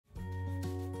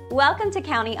Welcome to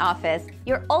County Office,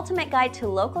 your ultimate guide to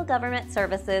local government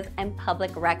services and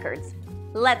public records.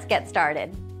 Let's get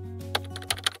started.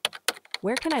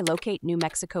 Where can I locate New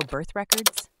Mexico birth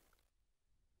records?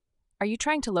 Are you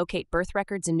trying to locate birth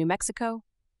records in New Mexico?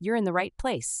 You're in the right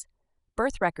place.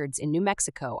 Birth records in New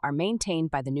Mexico are maintained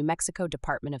by the New Mexico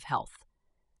Department of Health.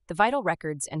 The Vital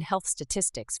Records and Health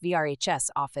Statistics VRHS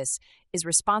office is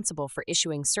responsible for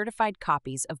issuing certified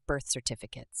copies of birth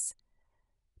certificates.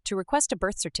 To request a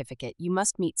birth certificate, you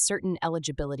must meet certain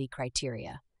eligibility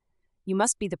criteria. You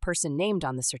must be the person named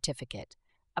on the certificate,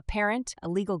 a parent, a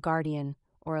legal guardian,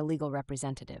 or a legal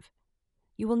representative.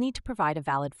 You will need to provide a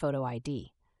valid photo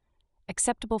ID.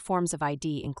 Acceptable forms of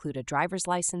ID include a driver's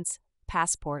license,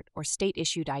 passport, or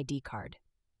state-issued ID card.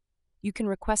 You can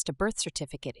request a birth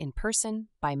certificate in person,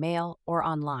 by mail, or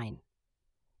online.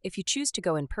 If you choose to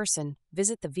go in person,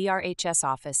 visit the VRHS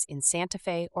office in Santa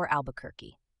Fe or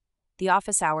Albuquerque. The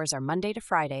office hours are Monday to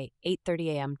Friday, 8:30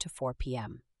 a.m. to 4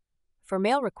 p.m. For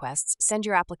mail requests, send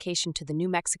your application to the New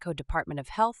Mexico Department of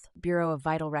Health, Bureau of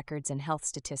Vital Records and Health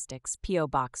Statistics, P.O.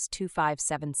 Box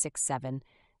 25767,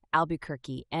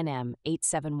 Albuquerque, NM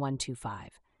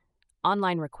 87125.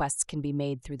 Online requests can be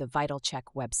made through the Vital Check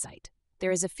website. There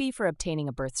is a fee for obtaining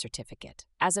a birth certificate.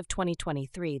 As of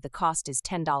 2023, the cost is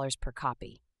 $10 per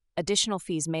copy. Additional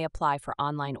fees may apply for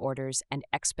online orders and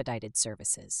expedited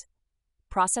services.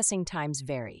 Processing times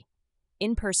vary.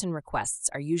 In-person requests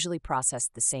are usually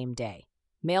processed the same day.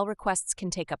 Mail requests can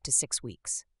take up to 6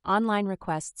 weeks. Online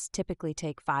requests typically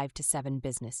take 5 to 7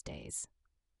 business days.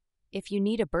 If you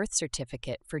need a birth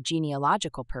certificate for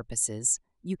genealogical purposes,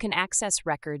 you can access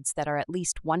records that are at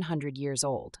least 100 years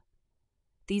old.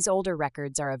 These older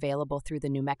records are available through the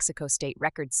New Mexico State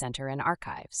Records Center and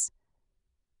Archives.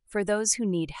 For those who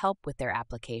need help with their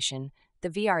application, the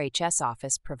VRHS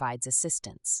office provides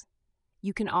assistance.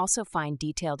 You can also find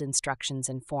detailed instructions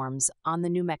and forms on the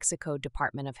New Mexico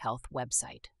Department of Health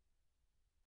website.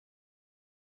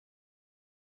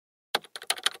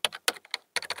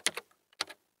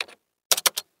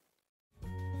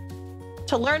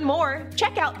 To learn more,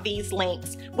 check out these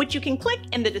links, which you can click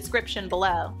in the description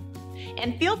below.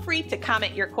 And feel free to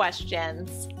comment your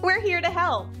questions. We're here to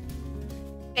help.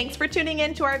 Thanks for tuning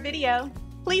in to our video.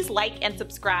 Please like and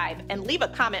subscribe and leave a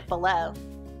comment below.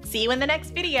 See you in the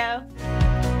next video.